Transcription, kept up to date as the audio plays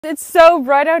It's so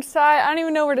bright outside, I don't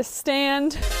even know where to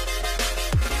stand.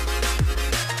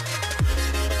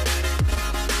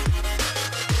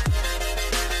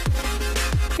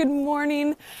 Good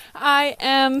morning. I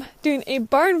am doing a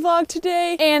barn vlog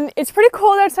today and it's pretty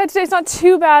cold outside today. It's not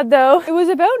too bad though. It was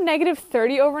about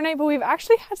 -30 overnight, but we've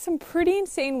actually had some pretty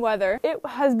insane weather. It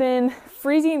has been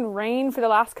freezing rain for the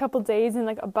last couple days and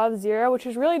like above zero, which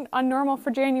is really unnormal for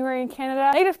January in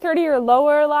Canada. -30 or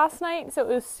lower last night, so it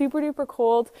was super duper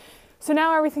cold. So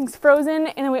now everything's frozen,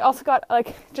 and then we also got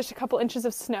like just a couple inches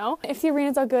of snow. If the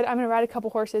arena's all good, I'm gonna ride a couple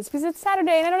horses because it's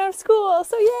Saturday and I don't have school,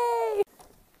 so yay!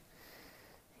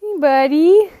 Hey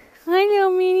buddy. Hi little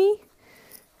Minnie.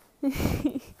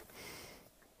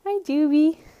 Hi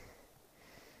Doobie.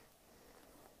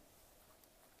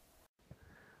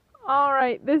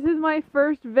 Alright, this is my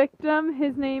first victim.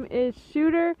 His name is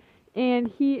Shooter, and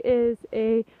he is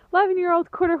a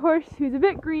 11-year-old quarter horse who's a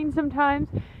bit green sometimes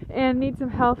and needs some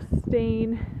help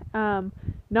staying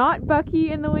not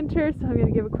bucky in the winter, so I'm going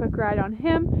to give a quick ride on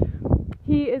him.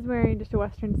 He is wearing just a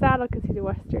Western saddle because he's a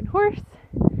Western horse.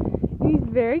 He's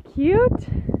very cute.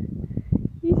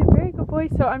 He's a very good boy,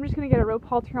 so I'm just going to get a rope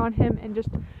halter on him and just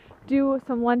do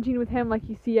some lunging with him like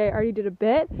you see I already did a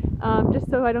bit, just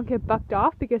so I don't get bucked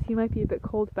off because he might be a bit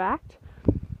cold-backed.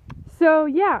 So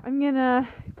yeah, I'm going to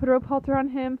put a rope halter on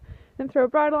him, then throw a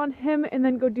bridle on him, and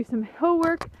then go do some hill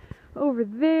work over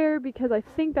there because I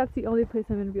think that's the only place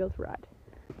I'm going to be able to ride.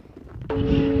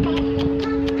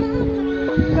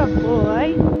 Good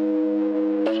boy.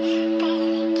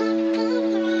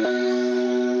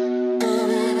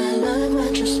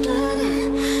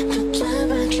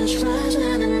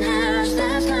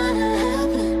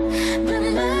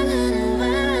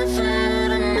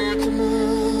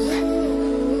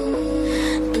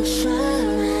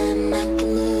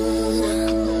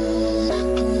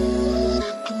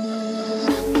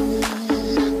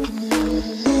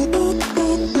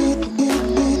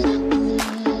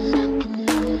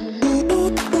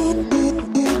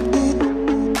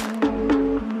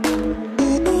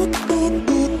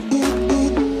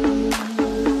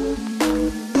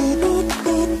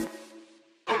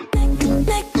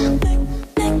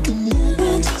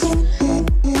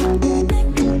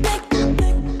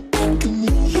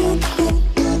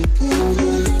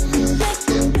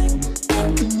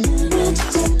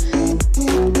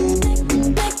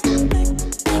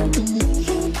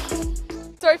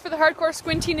 Hardcore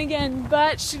squinting again,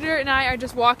 but Shooter and I are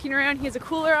just walking around. He has a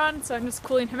cooler on, so I'm just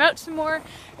cooling him out some more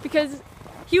because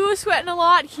he was sweating a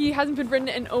lot. He hasn't been ridden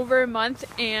in over a month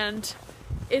and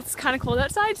it's kind of cold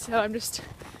outside, so I'm just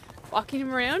walking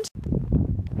him around.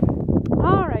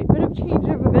 Alright, bit of change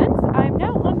of events. I'm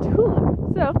now on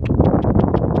Tulip, so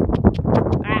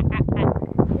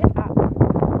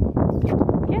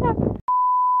get up.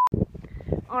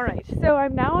 Alright, so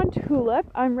I'm now on Tulip.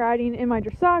 I'm riding in my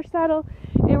dressage saddle,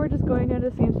 and we're just going into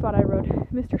the same spot I rode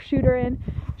Mr. Shooter in.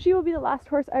 She will be the last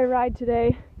horse I ride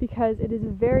today because it is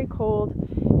very cold,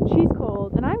 and she's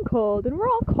cold, and I'm cold, and we're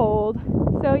all cold.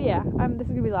 So yeah, this is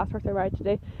going to be the last horse I ride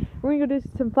today. We're going to go do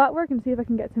some flat work and see if I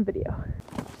can get some video.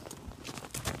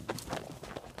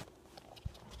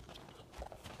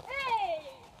 Hey!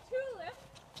 Tulip!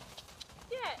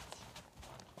 Get!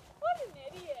 What an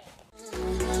idiot!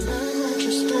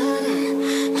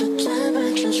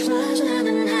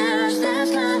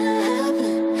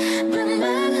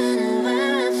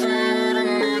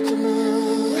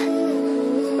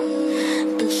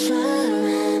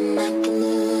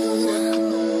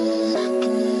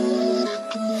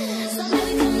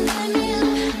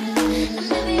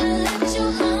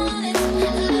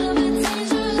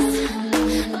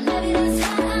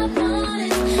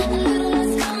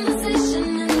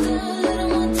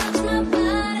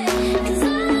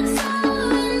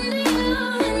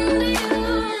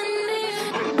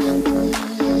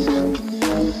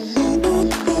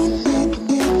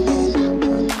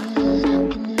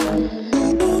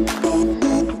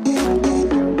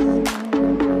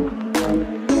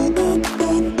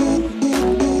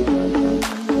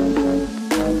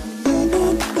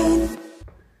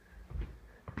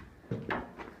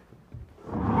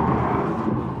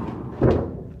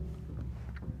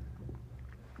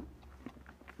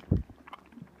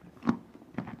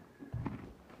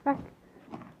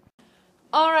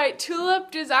 Alright,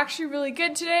 Tulip is actually really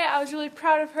good today. I was really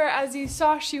proud of her. As you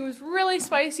saw, she was really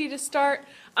spicy to start.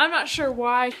 I'm not sure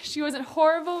why. She wasn't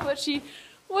horrible, but she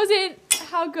wasn't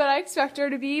how good I expected her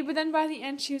to be. But then by the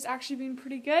end, she was actually being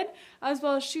pretty good, as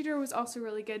well as Shooter was also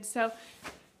really good. So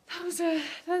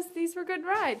these were good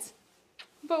rides.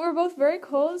 But we're both very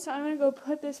cold, so I'm going to go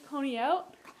put this pony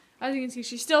out. As you can see,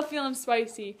 she's still feeling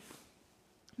spicy.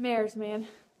 Mares, man.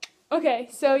 Okay,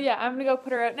 so yeah, I'm gonna go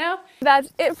put her out now.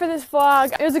 That's it for this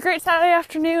vlog. It was a great Saturday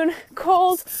afternoon,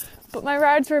 cold, but my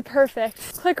rides were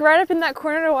perfect. Click right up in that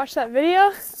corner to watch that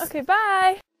video. Okay,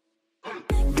 bye!